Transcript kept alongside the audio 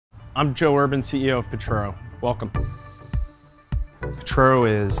I'm Joe Urban, CEO of Potrero. Welcome. Potrero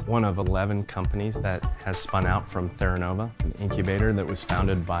is one of 11 companies that has spun out from Theranova, an incubator that was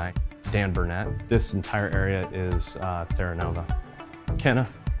founded by Dan Burnett. This entire area is Theranova. Kenna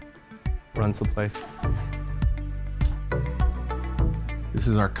runs the place. This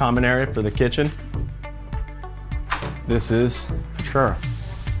is our common area for the kitchen. This is Potrero.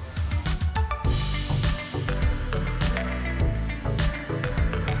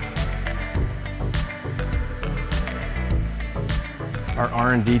 Our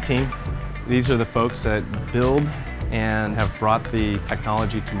R&D team, these are the folks that build and have brought the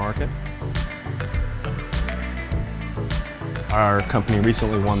technology to market. Our company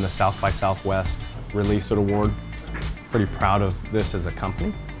recently won the South by Southwest Release It Award. Pretty proud of this as a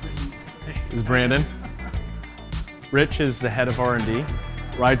company. This is Brandon. Rich is the head of R&D,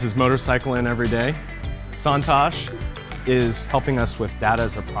 rides his motorcycle in every day. Santosh is helping us with data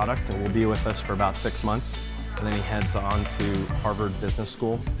as a product and will be with us for about 6 months. And then he heads on to Harvard Business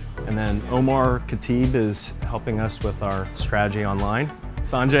School. And then Omar Khatib is helping us with our strategy online.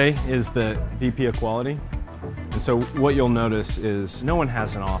 Sanjay is the VP of Quality. And so what you'll notice is no one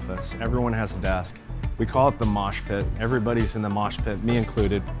has an office, everyone has a desk. We call it the mosh pit. Everybody's in the mosh pit, me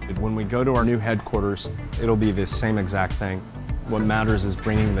included. When we go to our new headquarters, it'll be the same exact thing. What matters is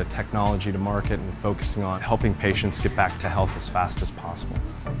bringing the technology to market and focusing on helping patients get back to health as fast as possible.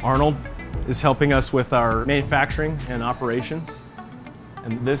 Arnold is helping us with our manufacturing and operations.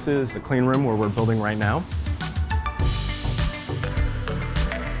 And this is the clean room where we're building right now.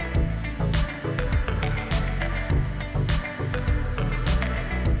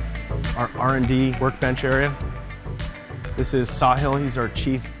 Our R&D workbench area. This is Sahil, he's our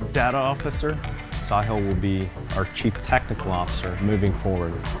Chief Data Officer. Sahil will be our Chief Technical Officer moving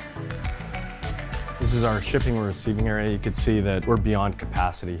forward. This is our shipping and receiving area. You can see that we're beyond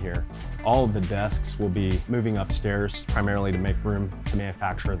capacity here. All of the desks will be moving upstairs, primarily to make room to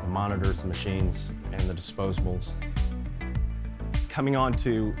manufacture the monitors, the machines, and the disposables. Coming on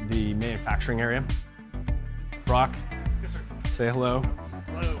to the manufacturing area. Brock, yes, sir. Say hello.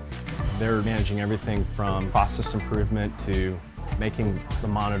 Hello. They're managing everything from process improvement to making the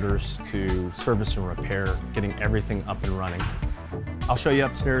monitors to service and repair, getting everything up and running. I'll show you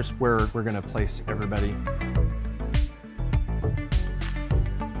upstairs where we're going to place everybody.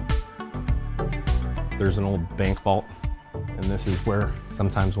 There's an old bank vault, and this is where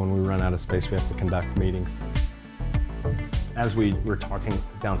sometimes when we run out of space, we have to conduct meetings. As we were talking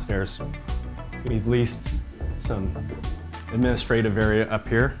downstairs, we've leased some administrative area up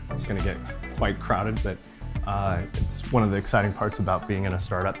here. It's going to get quite crowded, but it's one of the exciting parts about being in a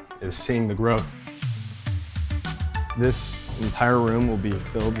startup is seeing the growth. This entire room will be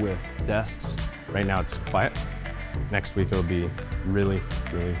filled with desks. Right now it's quiet. Next week it'll be really,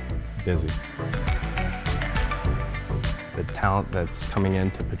 really busy. The talent that's coming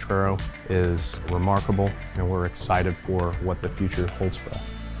into Potrero is remarkable, and we're excited for what the future holds for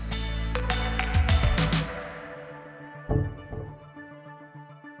us.